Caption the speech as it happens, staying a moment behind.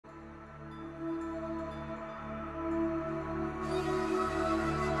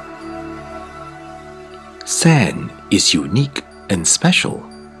Sand is unique and special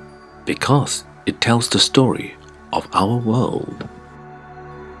because it tells the story of our world.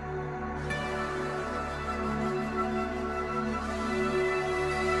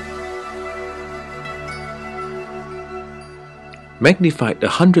 Magnified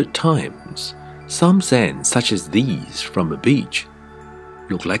 100 times, some sands such as these from a beach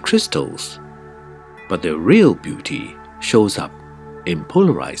look like crystals, but their real beauty shows up in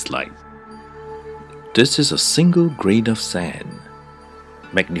polarized light. This is a single grain of sand,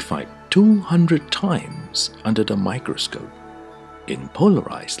 magnified 200 times under the microscope in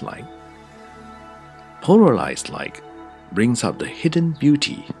polarized light. Polarized light brings out the hidden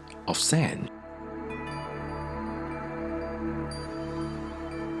beauty of sand.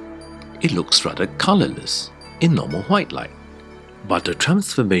 It looks rather colorless in normal white light, but the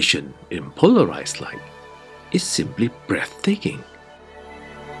transformation in polarized light is simply breathtaking.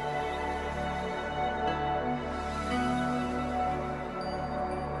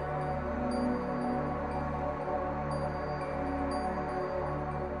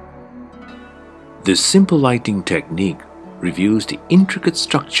 This simple lighting technique reveals the intricate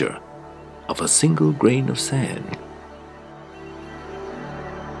structure of a single grain of sand.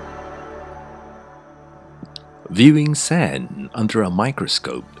 Viewing sand under a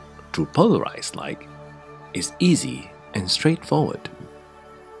microscope through polarized light is easy and straightforward.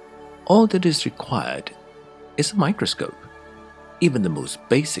 All that is required is a microscope, even the most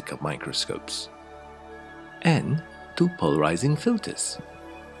basic of microscopes, and two polarizing filters.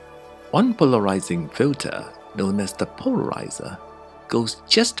 One polarizing filter, known as the polariser, goes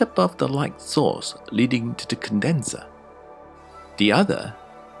just above the light source leading to the condenser. The other,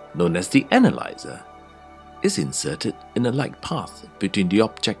 known as the analyzer, is inserted in a light path between the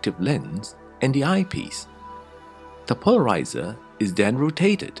objective lens and the eyepiece. The polarizer is then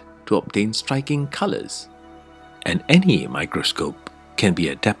rotated to obtain striking colors, and any microscope can be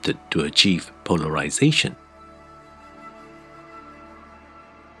adapted to achieve polarization.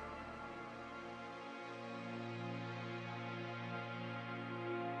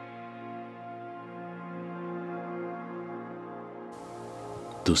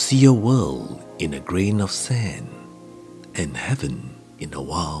 To see a world in a grain of sand and heaven in a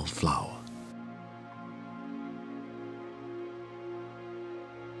wildflower.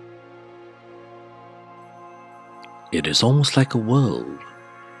 It is almost like a world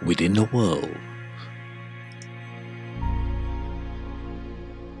within a world.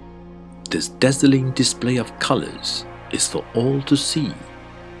 This dazzling display of colors is for all to see,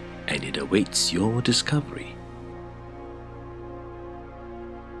 and it awaits your discovery.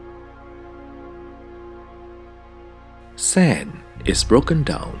 Sand is broken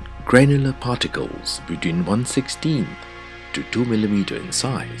down granular particles between 1/16 to 2 mm in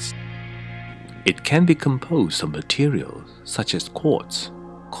size. It can be composed of materials such as quartz,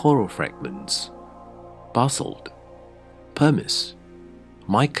 coral fragments, basalt, pumice,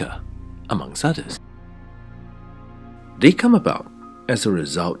 mica, amongst others. They come about as a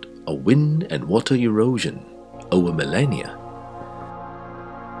result of wind and water erosion over millennia.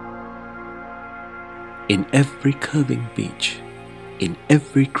 In every curving beach, in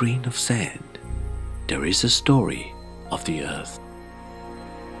every grain of sand, there is a story of the earth.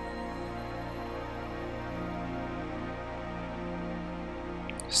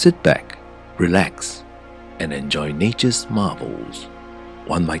 Sit back, relax, and enjoy nature's marvels.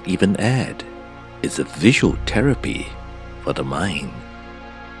 One might even add, it's a visual therapy for the mind.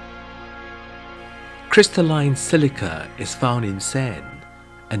 Crystalline silica is found in sand,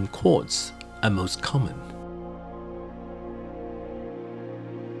 and quartz are most common.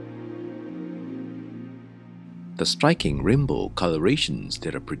 The striking rainbow colorations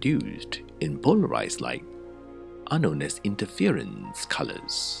that are produced in polarized light are known as interference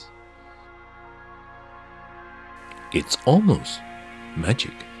colors. It's almost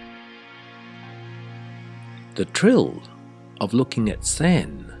magic. The thrill of looking at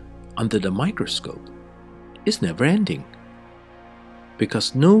sand under the microscope is never ending,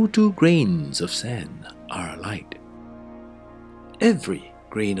 because no two grains of sand are alike. Every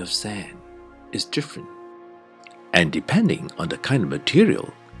grain of sand is different, and depending on the kind of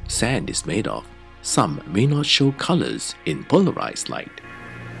material sand is made of, some may not show colors in polarized light.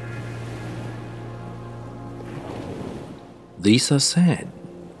 These are sand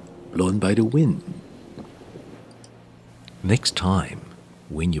blown by the wind. Next time,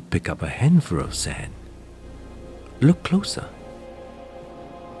 when you pick up a handful of sand, look closer.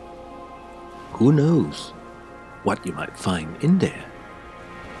 Who knows what you might find in there?